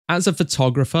As a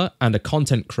photographer and a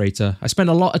content creator, I spend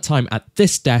a lot of time at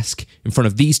this desk in front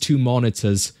of these two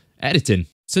monitors editing.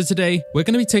 So today, we're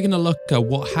going to be taking a look at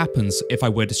what happens if I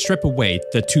were to strip away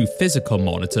the two physical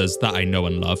monitors that I know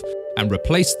and love and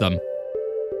replace them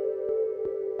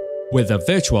with a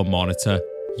virtual monitor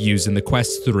using the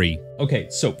Quest 3. Okay,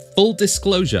 so full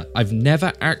disclosure, I've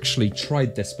never actually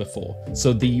tried this before.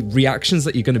 So the reactions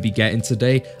that you're going to be getting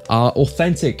today are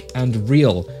authentic and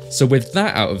real. So with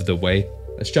that out of the way,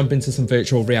 let's jump into some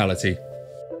virtual reality.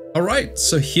 Alright,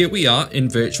 so here we are in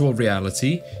virtual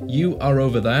reality. You are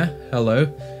over there,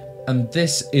 hello. And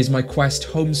this is my Quest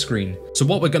home screen. So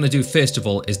what we're going to do first of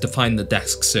all is define the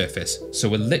desk surface. So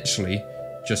we're literally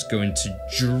just going to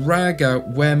drag out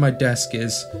where my desk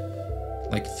is,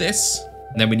 like this.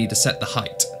 And then we need to set the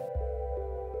height.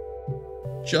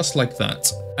 Just like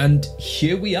that. And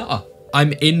here we are.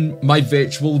 I'm in my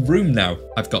virtual room now.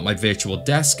 I've got my virtual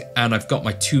desk and I've got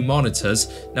my two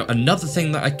monitors. Now, another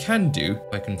thing that I can do,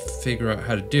 I can figure out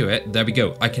how to do it. There we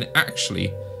go. I can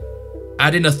actually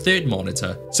add in a third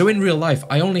monitor. So in real life,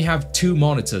 I only have two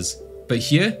monitors, but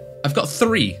here I've got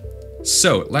three.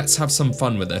 So let's have some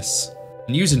fun with this.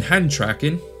 And using hand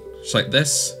tracking, just like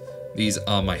this, these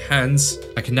are my hands.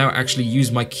 I can now actually use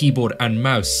my keyboard and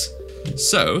mouse.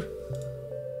 So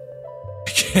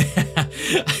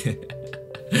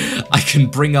I can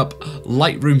bring up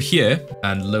Lightroom here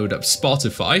and load up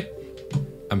Spotify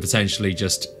and potentially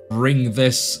just bring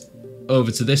this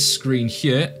over to this screen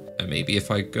here. And maybe if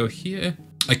I go here,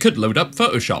 I could load up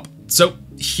Photoshop. So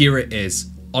here it is.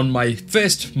 On my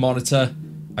first monitor,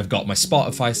 I've got my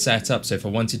Spotify set up. So if I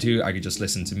wanted to, I could just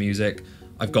listen to music.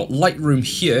 I've got Lightroom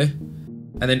here.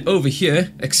 And then over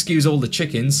here, excuse all the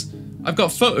chickens, I've got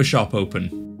Photoshop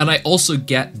open. And I also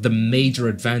get the major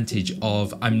advantage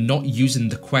of I'm not using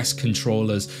the Quest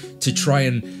controllers to try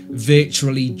and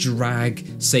virtually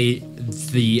drag, say,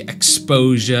 the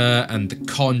exposure and the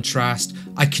contrast.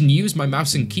 I can use my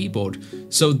mouse and keyboard,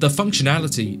 so the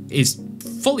functionality is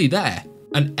fully there.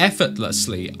 And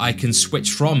effortlessly, I can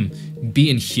switch from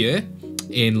being here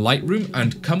in Lightroom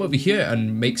and come over here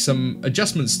and make some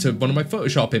adjustments to one of my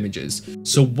Photoshop images.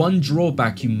 So one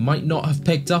drawback you might not have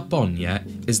picked up on yet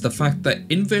is the fact that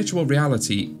in virtual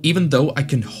reality, even though I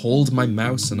can hold my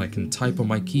mouse and I can type on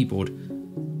my keyboard,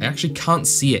 I actually can't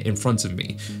see it in front of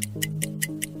me.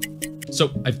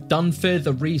 So I've done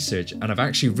further research and I've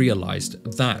actually realized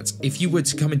that if you were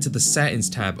to come into the settings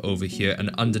tab over here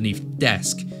and underneath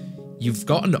desk, you've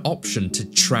got an option to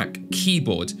track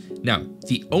keyboard. Now,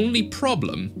 the only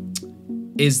problem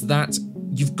is that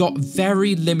you've got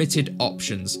very limited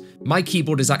options. My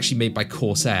keyboard is actually made by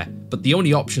Corsair, but the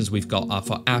only options we've got are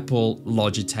for Apple,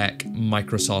 Logitech,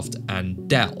 Microsoft, and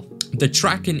Dell. The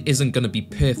tracking isn't going to be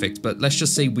perfect, but let's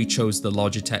just say we chose the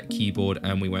Logitech keyboard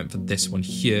and we went for this one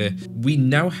here. We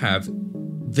now have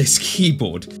this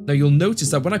keyboard. Now, you'll notice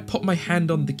that when I put my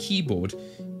hand on the keyboard,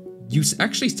 you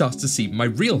actually start to see my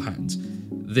real hand.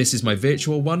 This is my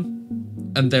virtual one,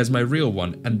 and there's my real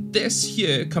one. And this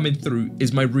here coming through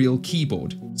is my real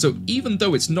keyboard. So even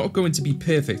though it's not going to be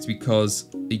perfect because,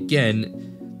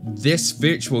 again, this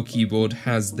virtual keyboard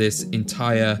has this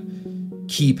entire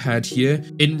keypad here,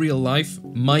 in real life,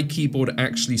 my keyboard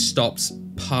actually stops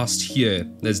past here.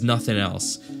 There's nothing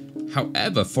else.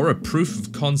 However, for a proof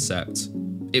of concept,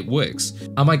 it works.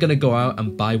 Am I going to go out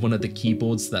and buy one of the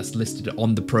keyboards that's listed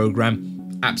on the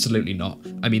program? Absolutely not.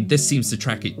 I mean, this seems to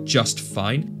track it just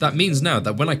fine. That means now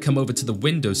that when I come over to the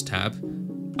Windows tab,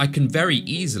 I can very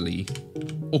easily,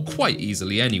 or quite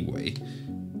easily anyway,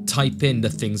 type in the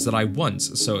things that I want.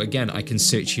 So again, I can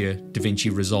search here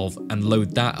DaVinci Resolve and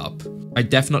load that up. I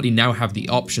definitely now have the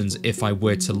options if I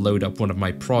were to load up one of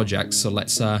my projects. So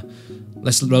let's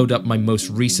load up my most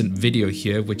recent video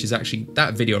here, which is actually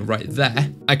that video right there.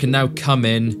 I can now come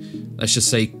in, let's just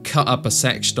say cut up a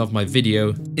section of my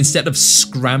video. Instead of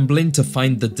scrambling to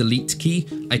find the delete key,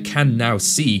 I can now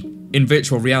see in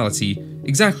virtual reality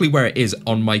exactly where it is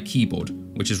on my keyboard,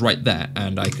 which is right there.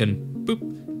 And I can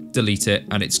boop, delete it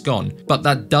and it's gone. But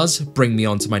that does bring me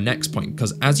on to my next point,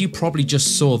 because as you probably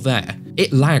just saw there,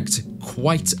 it lagged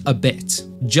quite a bit.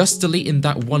 Just deleting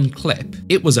that one clip,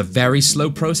 it was a very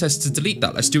slow process to delete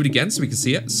that. Let's do it again so we can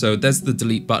see it. So there's the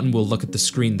delete button. We'll look at the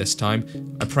screen this time.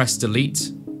 I press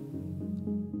delete.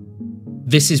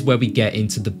 This is where we get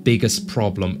into the biggest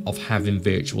problem of having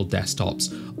virtual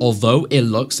desktops. Although it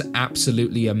looks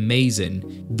absolutely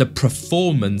amazing, the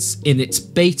performance in its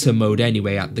beta mode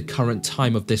anyway at the current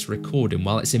time of this recording,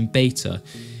 while it's in beta,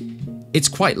 it's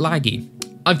quite laggy.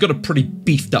 I've got a pretty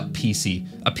beefed up PC,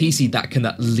 a PC that can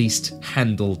at least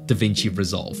handle DaVinci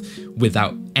Resolve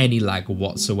without any lag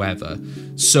whatsoever.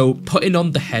 So putting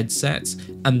on the headset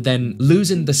and then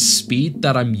losing the speed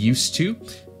that I'm used to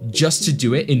just to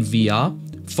do it in VR,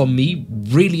 for me,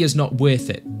 really is not worth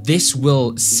it. This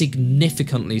will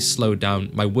significantly slow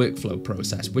down my workflow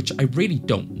process, which I really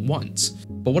don't want.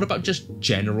 But what about just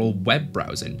general web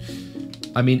browsing?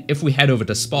 I mean, if we head over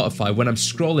to Spotify, when I'm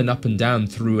scrolling up and down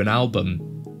through an album,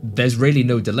 there's really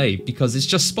no delay because it's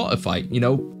just Spotify, you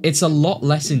know? It's a lot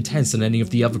less intense than any of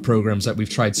the other programs that we've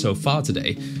tried so far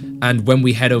today. And when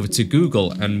we head over to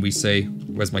Google and we say,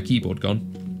 where's my keyboard gone?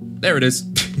 There it is.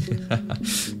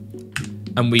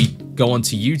 And we go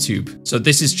onto YouTube. So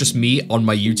this is just me on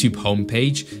my YouTube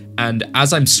homepage. And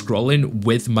as I'm scrolling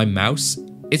with my mouse,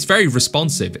 it's very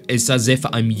responsive. It's as if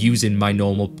I'm using my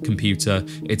normal computer.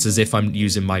 It's as if I'm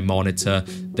using my monitor.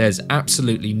 There's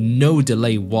absolutely no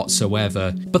delay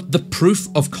whatsoever. But the proof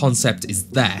of concept is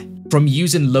there. From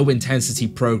using low intensity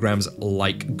programs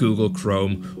like Google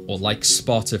Chrome or like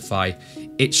Spotify,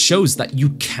 it shows that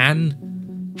you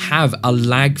can have a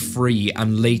lag-free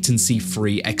and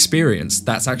latency-free experience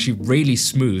that's actually really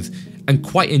smooth and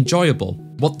quite enjoyable.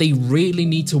 What they really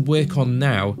need to work on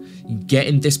now,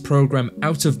 getting this program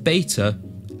out of beta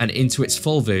and into its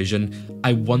full version,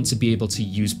 I want to be able to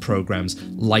use programs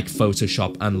like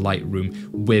Photoshop and Lightroom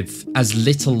with as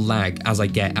little lag as I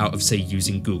get out of, say,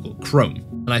 using Google Chrome.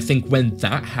 And I think when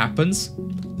that happens,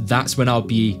 that's when I'll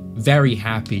be very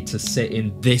happy to sit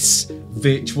in this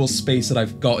virtual space that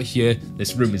I've got here.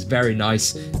 This room is very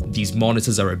nice. These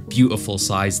monitors are a beautiful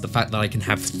size. The fact that I can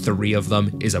have 3 of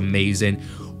them is amazing.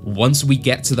 Once we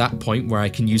get to that point where I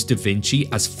can use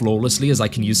DaVinci as flawlessly as I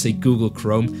can use, say, Google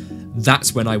Chrome,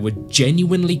 that's when I would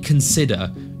genuinely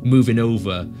consider moving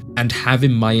over and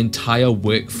having my entire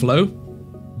workflow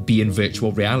be in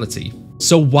virtual reality.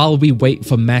 So while we wait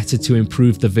for Meta to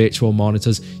improve the virtual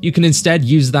monitors, you can instead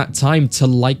use that time to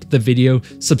like the video,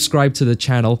 subscribe to the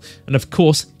channel, and of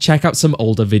course, check out some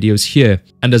older videos here.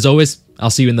 And as always,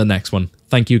 I'll see you in the next one.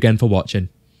 Thank you again for watching.